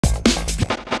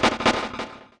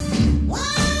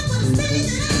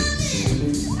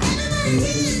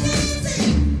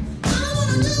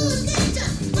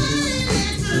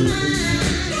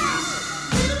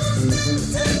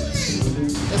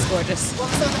gorgeous. What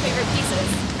were some of the favorite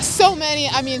pieces? So many.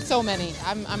 I mean, so many.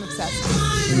 I'm obsessed.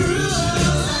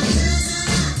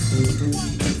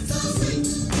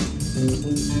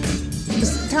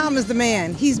 Tom is the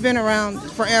man. He's been around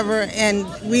forever, and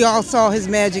we all saw his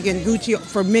magic in Gucci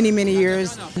for many, many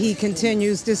years. He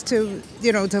continues just to,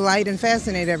 delight and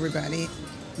fascinate everybody.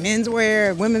 Men's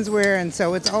wear, women's wear, and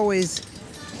so it's always,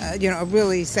 a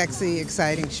really sexy,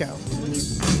 exciting show.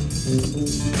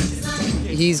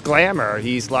 He's glamour,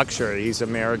 he's luxury, he's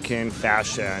American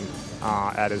fashion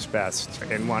at his best,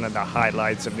 and one of the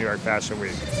highlights of New York Fashion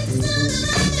Week.